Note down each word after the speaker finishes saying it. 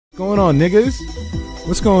going on, niggas?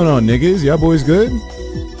 What's going on, niggas? Y'all boys good?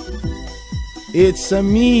 It's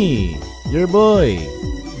me, your boy.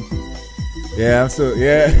 Yeah, I'm still,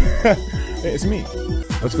 yeah. Hey, it's me.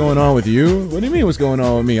 What's going on with you? What do you mean what's going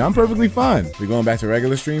on with me? I'm perfectly fine. We going back to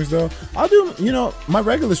regular streams though? I'll do, you know, my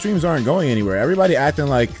regular streams aren't going anywhere. Everybody acting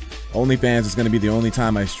like OnlyFans is gonna be the only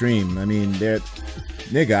time I stream. I mean,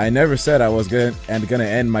 nigga, I never said I was gonna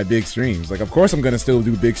end my big streams. Like, of course I'm gonna still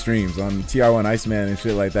do big streams on TR1 Iceman and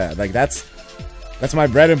shit like that. Like, that's my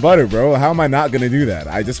bread and butter, bro. How am I not gonna do that?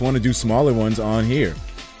 I just want to do smaller ones on here.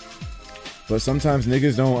 But sometimes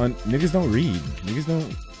niggas don't read.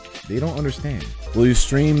 They don't understand. Will you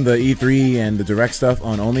stream the E3 and the direct stuff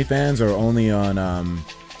on OnlyFans or only on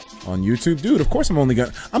YouTube? Dude, of course I'm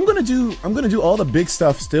gonna do all the big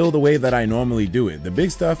stuff still the way that I normally do it. The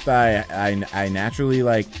big stuff that I naturally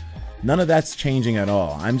like, none of that's changing at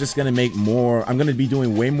all. I'm just gonna make more, I'm gonna be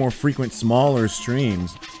doing way more frequent, smaller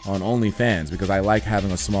streams on OnlyFans because I like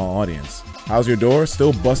having a small audience. How's your door?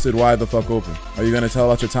 Still busted wide the fuck open. Are you gonna tell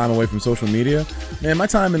about your time away from social media? Man, my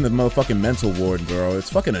time in the motherfucking mental ward, bro, it's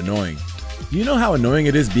fucking annoying. Do you know how annoying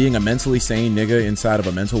it is being a mentally sane nigga inside of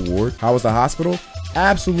a mental ward? How was the hospital?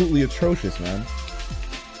 Absolutely atrocious, man.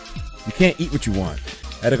 You can't eat what you want.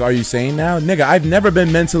 Etika, are you sane now? Nigga, I've never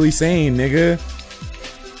been mentally sane, nigga.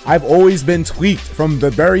 I've always been tweaked from the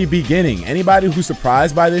very beginning. Anybody who's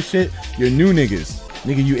surprised by this shit, you're new niggas.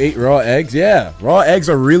 Nigga, you ate raw eggs? Yeah, raw eggs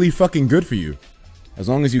are really fucking good for you. As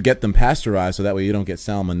long as you get them pasteurized so that way you don't get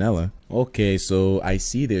salmonella. Okay, so I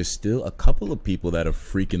see there's still a couple of people that are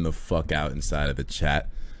freaking the fuck out inside of the chat.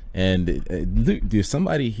 And there's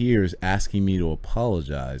somebody here is asking me to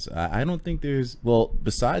apologize. I don't think there's, well,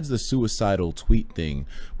 besides the suicidal tweet thing,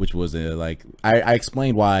 which was like, I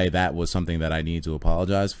explained why that was something that I need to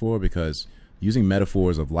apologize for, because using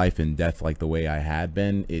metaphors of life and death like the way I had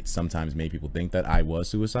been, it sometimes made people think that I was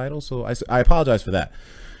suicidal. So I apologize for that.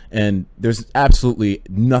 And there's absolutely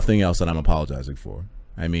nothing else that I'm apologizing for.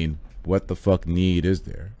 I mean, what the fuck need is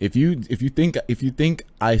there? If you think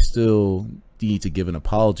I still need to give an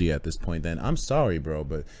apology at this point, then I'm sorry, bro,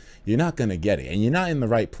 but you're not gonna get it, and you're not in the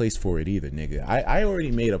right place for it either, nigga. I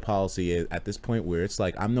already made a policy at this point where it's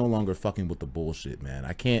like I'm no longer fucking with the bullshit, man.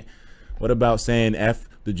 I can't. What about saying F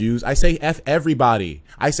the Jews? I say F everybody.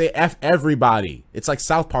 I say F everybody. It's like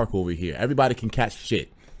South Park over here. Everybody can catch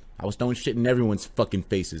shit. I was throwing shit in everyone's fucking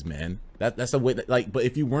faces, man. That's the way that, like, but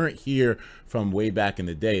if you weren't here from way back in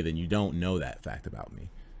the day, then you don't know that fact about me.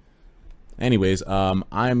 Anyways, oh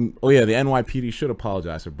yeah, the NYPD should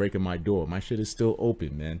apologize for breaking my door. My shit is still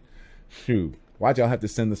open, man. Shoot. Why'd y'all have to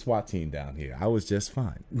send the SWAT team down here? I was just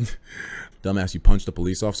fine. Dumbass, you punched a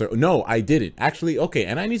police officer? No, I didn't. Actually, okay,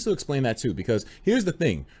 and I need to explain that too, because here's the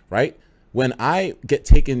thing, right? When I got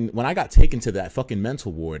taken to that fucking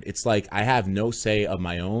mental ward, it's like I have no say of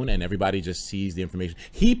my own and everybody just sees the information.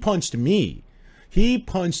 He punched me. He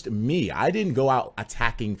punched me. I didn't go out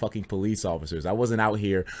attacking fucking police officers. I wasn't out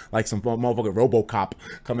here like some motherfucking RoboCop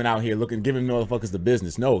coming out here giving motherfuckers the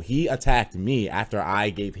business. No, he attacked me after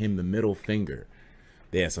I gave him the middle finger.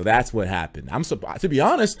 Yeah, so that's what happened. To be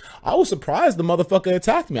honest, I was surprised the motherfucker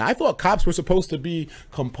attacked me. I thought cops were supposed to be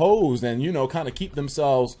composed and, you know, kind of keep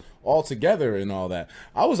themselves all together and all that.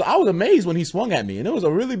 I was amazed when he swung at me, and it was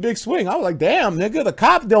a really big swing. I was like, damn, nigga, the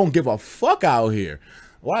cop don't give a fuck out here.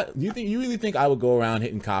 What? You really think I would go around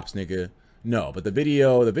hitting cops, nigga? No, but the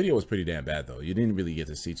video was pretty damn bad though. You didn't really get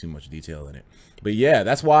to see too much detail in it. But yeah,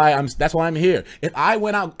 that's why I'm here. If I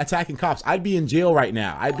went out attacking cops, I'd be in jail right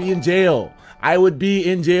now. I'd be in jail. I would be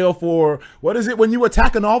in jail for, what is it when you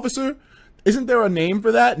attack an officer? Isn't there a name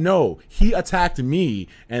for that? No, he attacked me,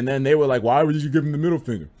 and then they were like, why would you give him the middle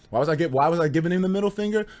finger? Why was I giving him the middle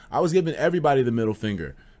finger? I was giving everybody the middle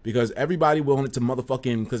finger. Because everybody wanted to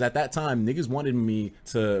motherfucking, because at that time, niggas wanted me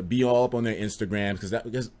to be all up on their Instagrams,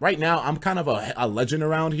 because right now, I'm kind of a legend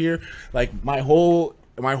around here. Like, my whole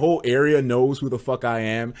area knows who the fuck I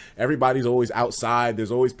am. Everybody's always outside. There's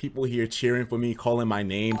always people here cheering for me, calling my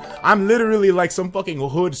name. I'm literally like some fucking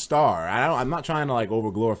hood star. I'm not trying to like over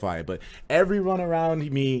glorify it, but everyone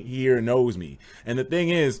around me here knows me. And the thing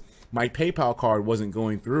is, my PayPal card wasn't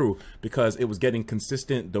going through because it was getting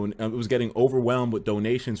it was getting overwhelmed with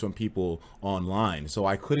donations from people online. So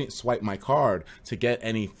I couldn't swipe my card to get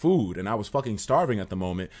any food, and I was fucking starving at the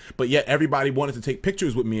moment. But yet everybody wanted to take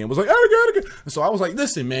pictures with me and was like, so I was like,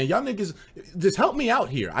 listen, man, y'all niggas, just help me out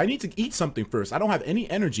here. I need to eat something first. I don't have any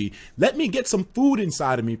energy. Let me get some food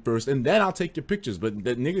inside of me first, and then I'll take your pictures. But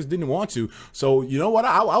the niggas didn't want to. So you know what?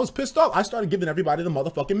 I was pissed off. I started giving everybody the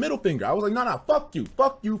motherfucking middle finger. I was like, no, fuck you,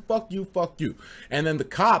 fuck you, fuck fuck you, fuck you. And then the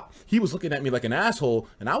cop, he was looking at me like an asshole,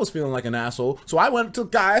 and I was feeling like an asshole. So I went to the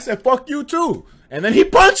guy, I said, fuck you too. And then he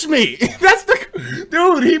punched me.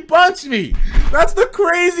 Dude, he punched me. That's the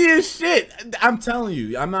craziest shit. I'm telling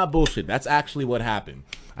you, I'm not bullshit. That's actually what happened.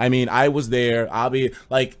 I mean, I was there. I'll be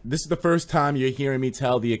like, this is the first time you're hearing me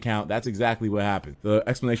tell the account. That's exactly what happened. The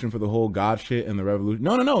explanation for the whole God shit and the revolution.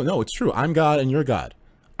 No, it's true. I'm God and you're God.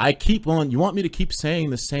 I keep on, you want me to keep saying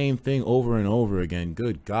the same thing over and over again.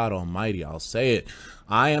 Good God Almighty, I'll say it.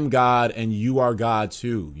 I am God and you are God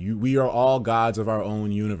too. We are all gods of our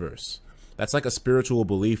own universe. That's like a spiritual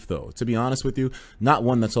belief though. To be honest with you, not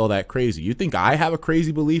one that's all that crazy. You think I have a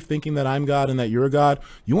crazy belief thinking that I'm God and that you're God?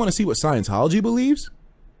 You want to see what Scientology believes?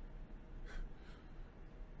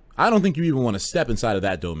 I don't think you even want to step inside of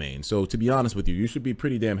that domain. So to be honest with you, you should be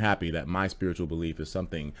pretty damn happy that my spiritual belief is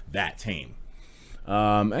something that tame.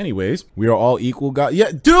 Anyways, we are all equal. God,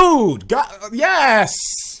 yeah, dude, God,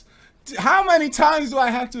 yes. How many times do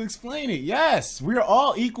I have to explain it? Yes, we are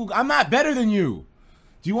all equal. I'm not better than you.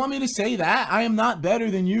 Do you want me to say that? I am not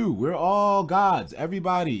better than you. We're all gods.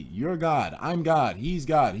 Everybody, you're God. I'm God. He's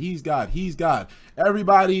God. He's God. He's God.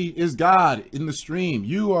 Everybody is God in the stream.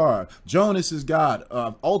 You are. Jonas is God.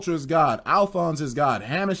 Ultra is God. Alphonse is God.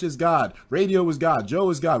 Hamish is God. Radio is God.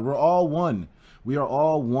 Joe is God. We're all one. We are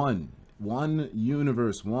all one. One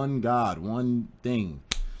universe. One God. One thing.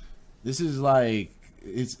 This is like...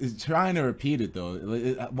 It's trying to repeat it though.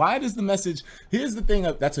 Why does the message, here's the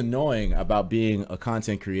thing that's annoying about being a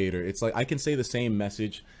content creator. It's like I can say the same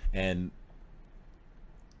message and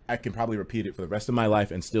I can probably repeat it for the rest of my life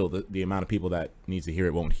and still the amount of people that needs to hear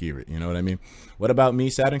it won't hear it. You know what I mean? What about me,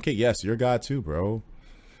 Saturn Kid? Yes, you're God too, bro.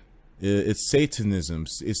 It's Satanism.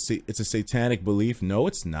 It's a satanic belief. No,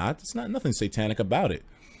 it's not. It's not nothing satanic about it.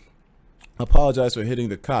 Apologize for hitting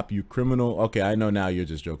the cop, you criminal. Okay, I know now you're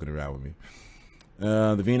just joking around with me.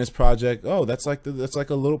 The Venus Project. Oh, that's like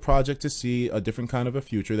a little project to see a different kind of a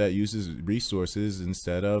future that uses resources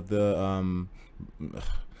instead of the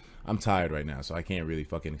I'm tired right now, so I can't really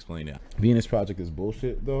fucking explain it. Venus Project is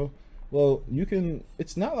bullshit though. Well, you can,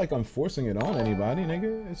 it's not like I'm forcing it on anybody,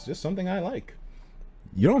 nigga. It's just something I like.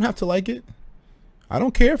 You don't have to like it. I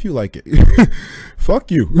don't care if you like it.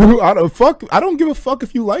 Fuck you. I don't give a fuck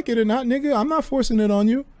if you like it or not, nigga. I'm not forcing it on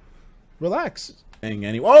you. Relax.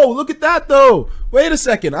 Anyway. Oh, look at that though. Wait a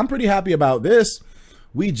second. I'm pretty happy about this.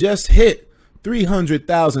 We just hit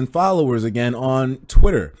 300,000 followers again on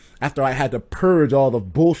Twitter after I had to purge all the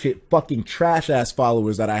bullshit fucking trash ass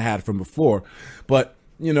followers that I had from before. But,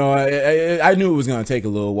 you know, I knew it was going to take a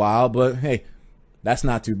little while, but hey, that's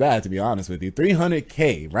not too bad, to be honest with you.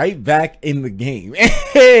 300K right back in the game.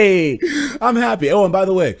 Hey, I'm happy. Oh, and by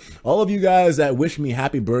the way, all of you guys that wish me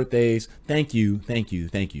happy birthdays, thank you, thank you,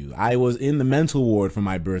 thank you. I was in the mental ward for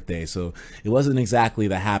my birthday, so it wasn't exactly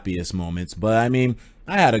the happiest moments, but I mean,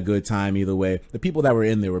 I had a good time either way. The people that were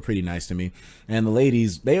in there were pretty nice to me. And the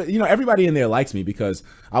ladies, they, you know, everybody in there likes me because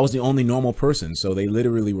I was the only normal person. So they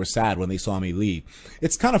literally were sad when they saw me leave.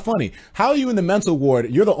 It's kind of funny. How are you in the mental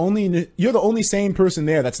ward? You're the only sane person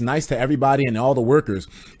there that's nice to everybody and all the workers.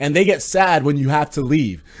 And they get sad when you have to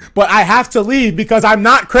leave. But I have to leave because I'm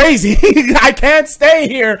not crazy. I can't stay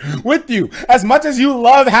here with you. As much as you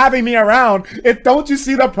love having me around, don't you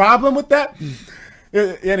see the problem with that?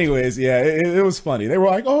 Anyways, yeah, it was funny. They were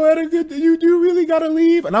like, oh, you do really gotta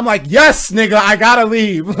leave? And I'm like, yes, nigga, I gotta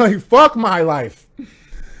leave. Like, fuck my life.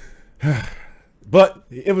 But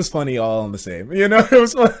it was funny all on the same. You know, it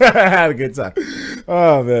was fun. I had a good time.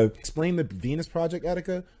 Oh, man. Explain the Venus Project,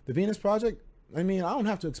 Etika. The Venus Project, I mean, I don't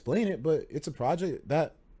have to explain it, but it's a project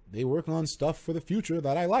that they work on stuff for the future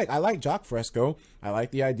that I like. I like Jock Fresco. I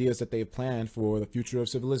like the ideas that they've planned for the future of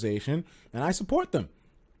civilization, and I support them.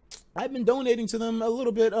 I've been donating to them a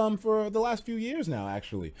little bit for the last few years now,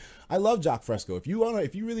 actually. I love Jock Fresco. If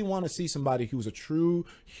you really want to see somebody who's a true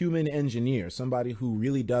human engineer, somebody who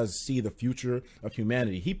really does see the future of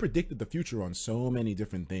humanity, he predicted the future on so many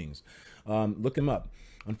different things. Look him up.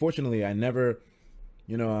 Unfortunately, I never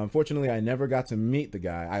got to meet the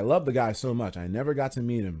guy. I love the guy so much. I never got to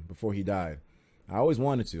meet him before he died. I always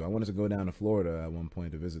wanted to. I wanted to go down to Florida at one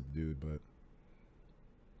point to visit the dude, but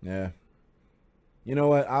yeah. You know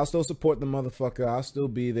what? I'll still support the motherfucker. I'll still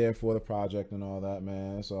be there for the project and all that,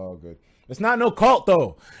 man. It's all good. It's not no cult,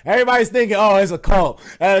 though. Everybody's thinking, oh, it's a cult.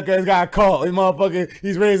 Etika's got a cult. This motherfucker,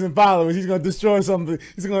 he's raising followers. He's going to destroy something.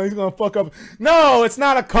 He's going to fuck up. No, it's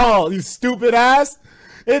not a cult, you stupid ass.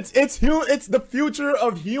 It's the future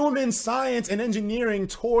of human science and engineering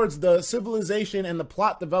towards the civilization and the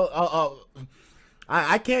plot develop.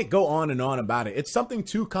 I can't go on and on about it. It's something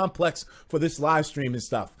too complex for this live stream and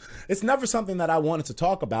stuff. It's never something that I wanted to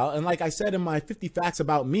talk about. And like I said in my 50 facts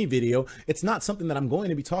about me video, it's not something that I'm going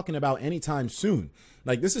to be talking about anytime soon.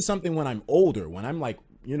 Like, this is something when I'm older, when I'm like,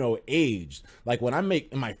 you know, aged, like when I'm in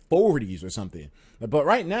my 40s or something. But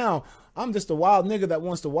right now, I'm just a wild nigga that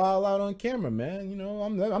wants to wild out on camera, man. You know,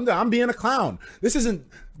 I'm being a clown. This isn't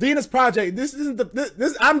Venus Project. This isn't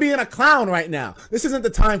I'm being a clown right now. This isn't the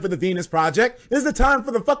time for the Venus Project. This is the time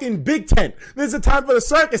for the fucking Big Tent. This is the time for the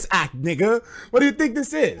circus act, nigga. What do you think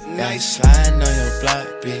this is? Nice sliding on your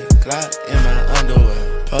block, big Glock in my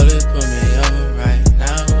underwear. Police put me over right.